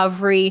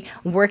 recovery,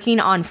 working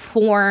on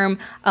form.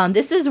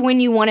 This is when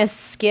you want to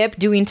skip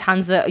doing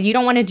you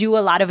don't want to do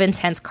a lot of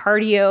intense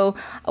cardio,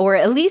 or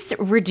at least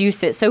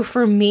reduce it. So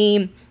for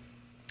me,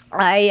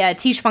 I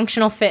teach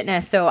functional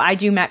fitness, so I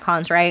do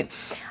Metcons, right?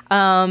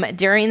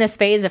 during this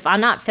phase. If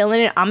I'm not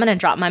feeling it, I'm going to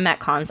drop my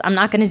Metcons. I'm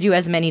not going to do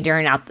as many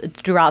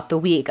throughout the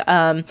week.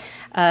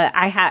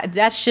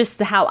 That's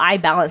just how I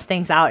balance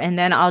things out. And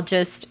then I'll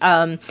just,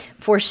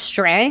 for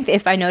strength,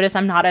 if I notice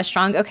I'm not as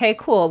strong, okay,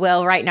 cool.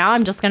 Well, right now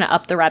I'm just going to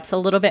up the reps a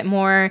little bit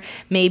more.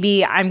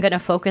 Maybe I'm going to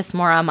focus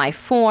more on my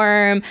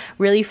form,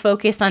 really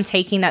focus on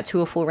taking that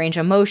to a full range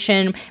of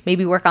motion,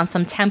 maybe work on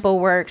some tempo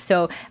work.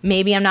 So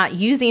maybe I'm not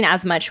using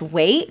as much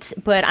weight,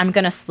 but I'm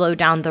going to slow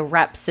down the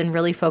reps and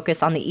really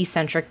focus on the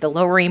eccentric, the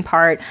lowering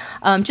part.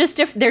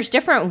 There's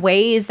different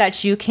ways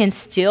that you can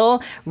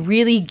still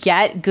really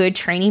get good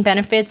training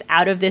benefits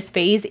out of this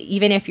phase,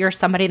 even if you're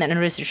somebody that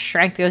notices your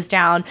strength goes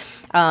down.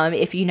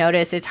 If you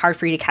notice it's hard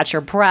for you to catch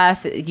your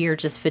breath, you're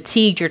just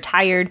fatigued, you're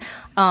tired.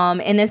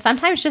 And then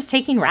sometimes just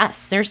taking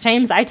rest. There's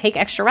times I take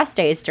extra rest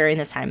days during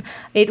this time.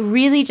 It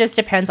really just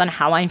depends on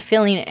how I'm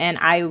feeling, and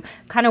I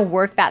kind of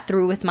work that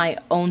through with my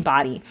own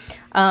body.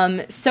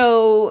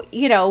 So,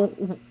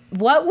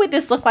 what would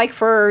this look like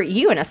for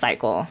you in a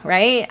cycle,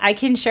 right? I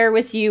can share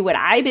with you what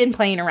I've been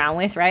playing around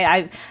with,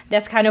 right?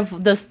 That's kind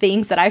of those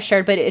things that I've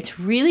shared, but it's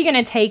really going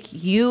to take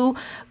you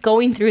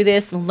going through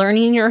this,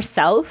 learning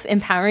yourself,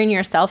 empowering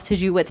yourself to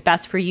do what's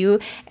best for you.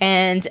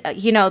 And,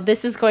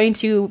 this is going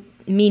to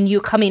mean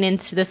you coming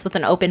into this with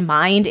an open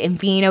mind and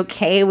being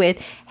okay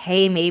with,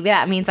 hey, maybe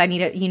that means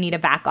you need to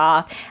back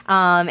off.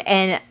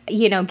 And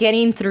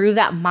getting through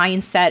that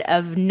mindset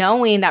of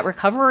knowing that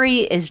recovery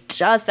is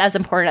just as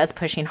important as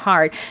pushing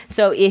hard.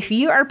 So if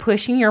you are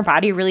pushing your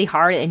body really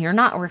hard and you're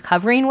not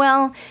recovering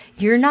well,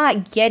 you're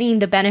not getting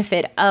the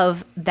benefit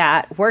of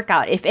that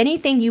workout. If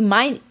anything, you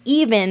might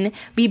even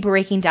be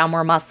breaking down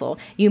more muscle.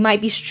 You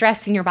might be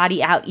stressing your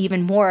body out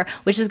even more,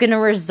 which is going to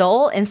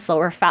result in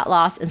slower fat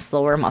loss and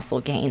slower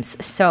muscle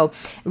gains. So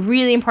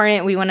really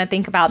important. We want to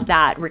think about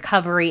that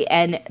recovery,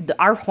 and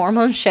our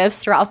hormone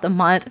shifts throughout the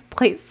month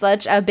play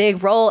such a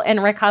big role in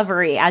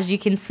recovery, as you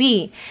can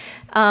see.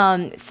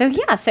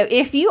 So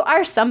if you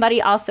are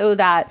somebody also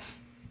that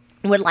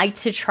would like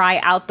to try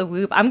out the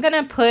Whoop, I'm going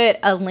to put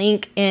a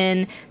link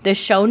in the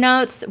show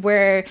notes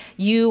where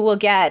you will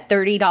get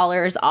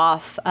 $30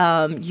 off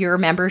your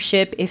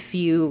membership if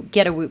you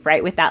get a Whoop,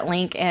 right, with that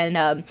link.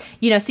 And,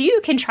 so you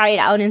can try it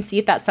out and see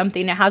if that's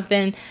something that has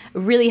been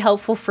really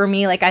helpful for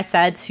me, like I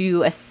said,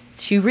 to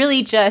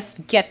really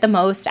just get the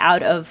most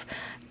out of,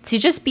 to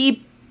just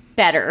be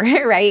better,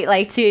 right?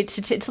 Like to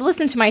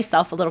listen to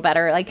myself a little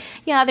better. Like,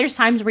 there's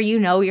times where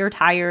you're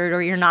tired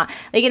or you're not.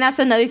 Like, and that's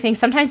another thing.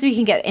 Sometimes we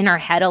can get in our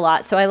head a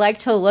lot. So I like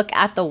to look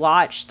at the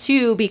watch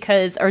too,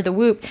 or the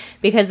Whoop,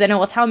 because then it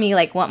will tell me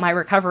like what my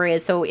recovery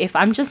is. So if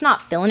I'm just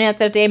not feeling it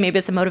that day, maybe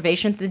it's a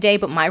motivation for the day,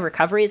 but my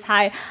recovery is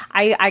high,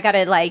 I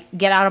gotta like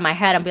get out of my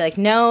head and be like,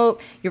 no,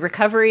 your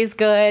recovery is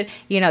good.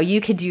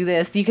 You could do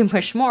this. You can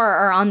push more.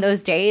 Or on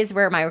those days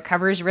where my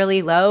recovery is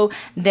really low,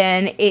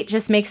 then it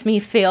just makes me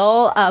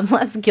feel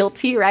less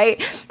guilty,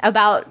 right,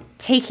 about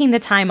taking the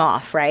time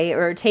off, right,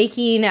 or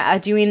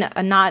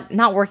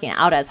not working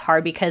out as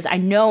hard, because I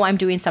know I'm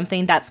doing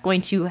something that's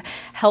going to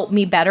help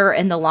me better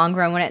in the long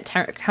run when it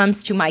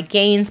comes to my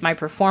gains, my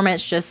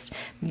performance, just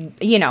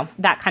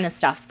that kind of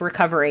stuff,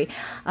 recovery.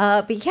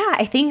 But yeah,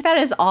 I think that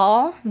is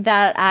all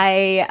that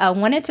I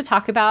wanted to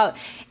talk about.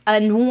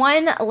 And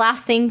one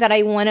last thing that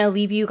I want to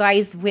leave you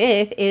guys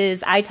with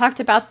is I talked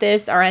about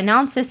this, or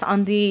announced this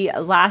on the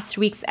last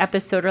week's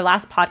episode or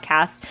last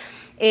podcast,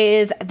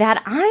 is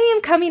that I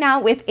am coming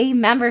out with a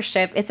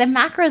membership. It's a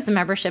Macros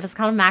membership. It's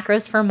called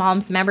Macros for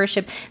Moms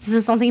membership. This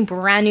is something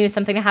brand new,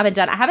 something I haven't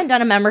done. I haven't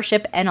done a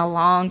membership in a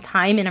long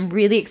time, and I'm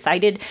really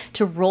excited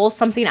to roll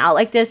something out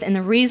like this. And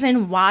the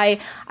reason why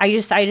I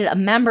decided a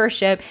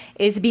membership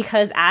is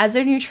because as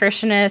a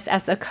nutritionist,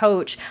 as a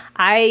coach,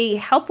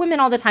 I help women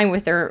all the time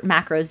with their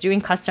macros, doing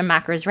custom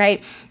macros,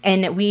 right?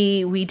 And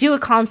we do a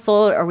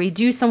consult or we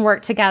do some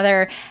work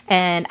together,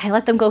 and I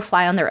let them go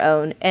fly on their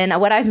own. And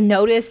what I've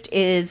noticed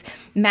is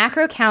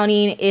macro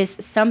counting is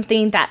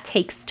something that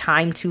takes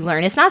time to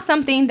learn. It's not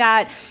something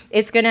that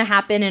it's going to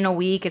happen in a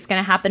week. It's going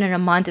to happen in a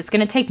month. It's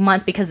going to take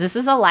months, because this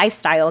is a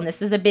lifestyle and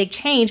this is a big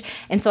change.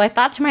 And so I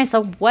thought to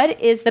myself, what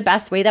is the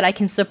best way that I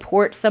can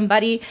support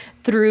somebody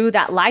through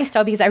that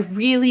lifestyle? Because I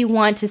really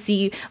want to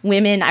see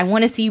women. I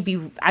want to see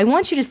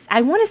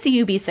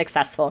you be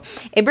successful.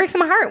 It breaks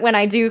my heart when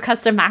I do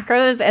custom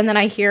macros and then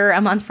I hear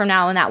a month from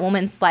now and that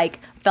woman's like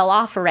fell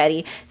off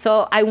already.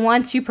 So I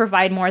want to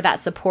provide more of that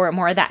support,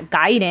 more of that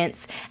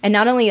guidance. And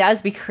not only that,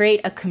 is we create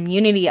a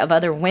community of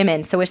other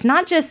women. So it's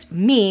not just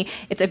me,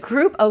 it's a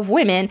group of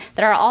women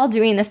that are all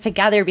doing this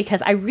together,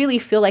 because I really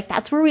feel like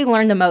that's where we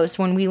learn the most,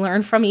 when we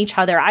learn from each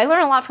other. I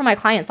learn a lot from my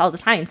clients all the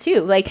time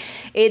too. Like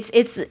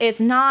it's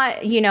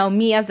not,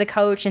 me as the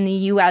coach and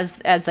you as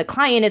the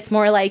client. It's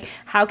more like,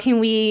 how can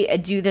we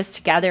do this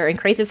together and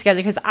create this together?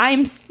 Because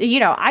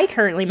I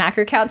currently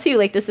macro count too.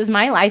 Like, this is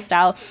my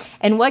lifestyle,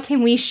 and what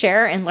can we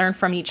share and learn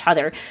from each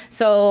other?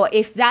 So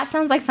if that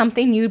sounds like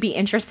something you'd be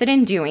interested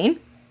in doing,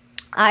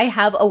 I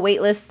have a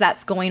wait list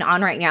that's going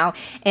on right now.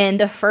 And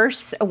the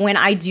first, when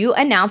I do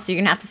announce, you're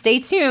going to have to stay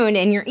tuned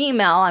in your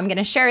email. I'm going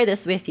to share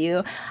this with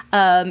you.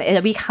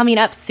 It'll be coming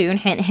up soon,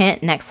 hint,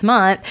 hint, next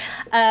month,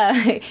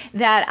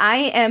 that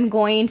I am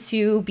going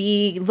to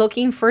be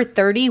looking for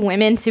 30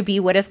 women to be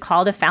what is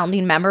called a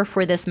founding member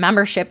for this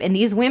membership. And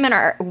these women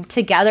are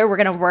together. We're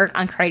going to work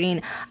on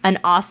creating an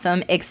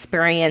awesome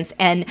experience.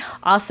 And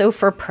also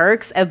for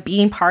perks of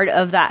being part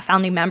of that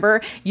founding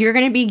member, you're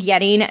going to be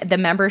getting the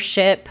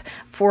membership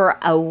for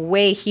a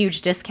way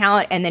huge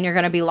discount, and then you're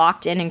going to be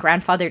locked in and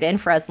grandfathered in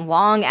for as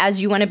long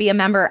as you want to be a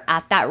member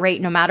at that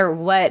rate, no matter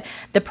what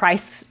the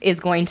price is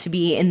going to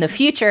be in the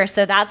future.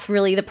 So that's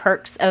really the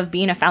perks of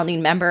being a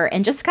founding member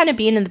and just kind of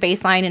being in the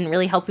baseline and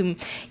really helping,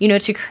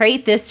 to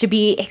create this to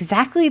be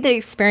exactly the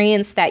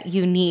experience that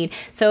you need.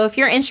 So if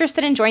you're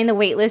interested in joining the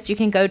waitlist, you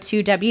can go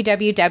to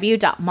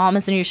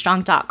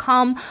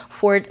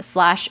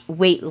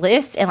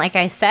www.mamasanewstrong.com/waitlist. And like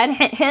I said,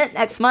 hint, hint,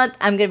 next month,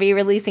 I'm going to be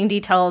releasing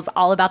details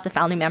all about the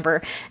founding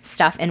member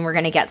stuff, and we're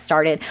going to get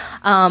started.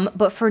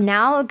 But for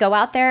now, go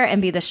out there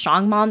and be the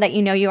strong mom that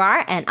you know you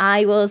are, and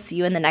I will see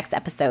you in the next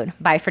episode.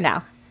 Bye for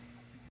now.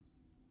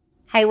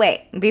 Hey,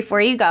 wait, before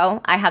you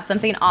go, I have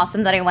something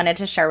awesome that I wanted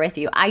to share with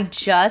you. I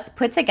just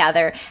put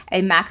together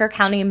a macro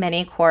counting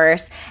mini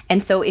course.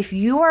 And so if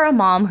you are a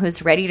mom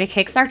who's ready to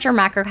kickstart your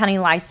macro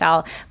counting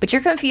lifestyle, but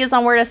you're confused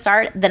on where to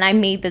start, then I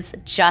made this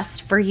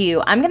just for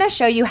you. I'm going to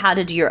show you how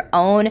to do your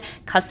own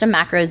custom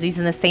macros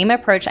using the same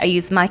approach I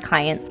use with my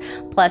clients,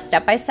 plus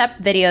step-by-step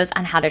videos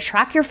on how to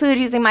track your food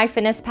using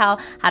MyFitnessPal,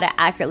 how to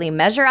accurately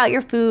measure out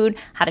your food,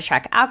 how to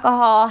track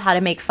alcohol, how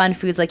to make fun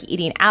foods like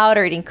eating out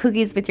or eating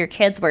cookies with your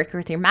kids, work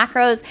with your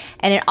macros.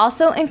 And it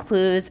also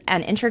includes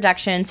an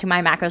introduction to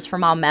my Macros for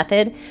Mom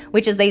method,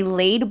 which is a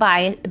laid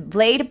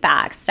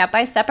back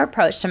step-by-step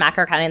approach to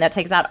macro counting that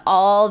takes out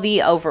all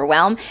the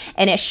overwhelm,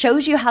 and it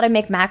shows you how to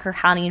make macro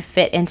counting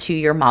fit into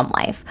your mom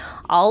life.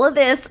 All of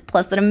this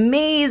plus an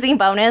amazing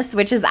bonus,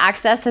 which is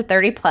access to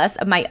 30 plus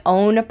of my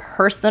own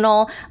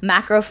personal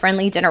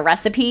macro-friendly dinner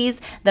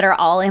recipes that are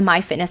all in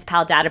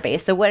MyFitnessPal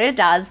database. So what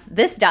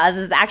this does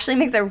is actually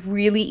makes it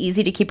really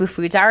easy to keep a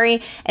food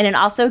diary, and it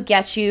also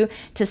gets you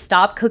to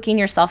stop cooking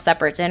yourself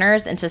separate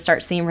dinners and to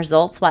start seeing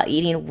results while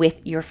eating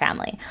with your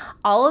family.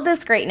 All of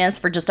this greatness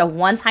for just a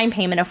one-time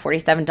payment of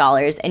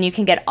 $47, and you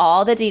can get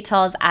all the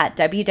details at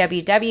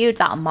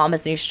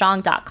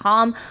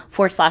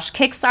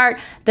www.mamasnewstrong.com/kickstart.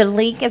 The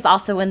link is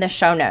also in the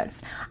show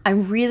notes.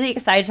 I'm really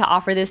excited to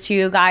offer this to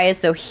you guys.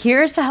 So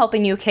here's to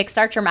helping you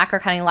kickstart your macro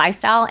counting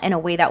lifestyle in a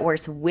way that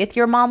works with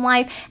your mom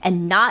life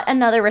and not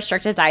another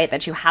restrictive diet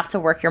that you have to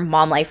work your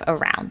mom life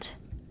around.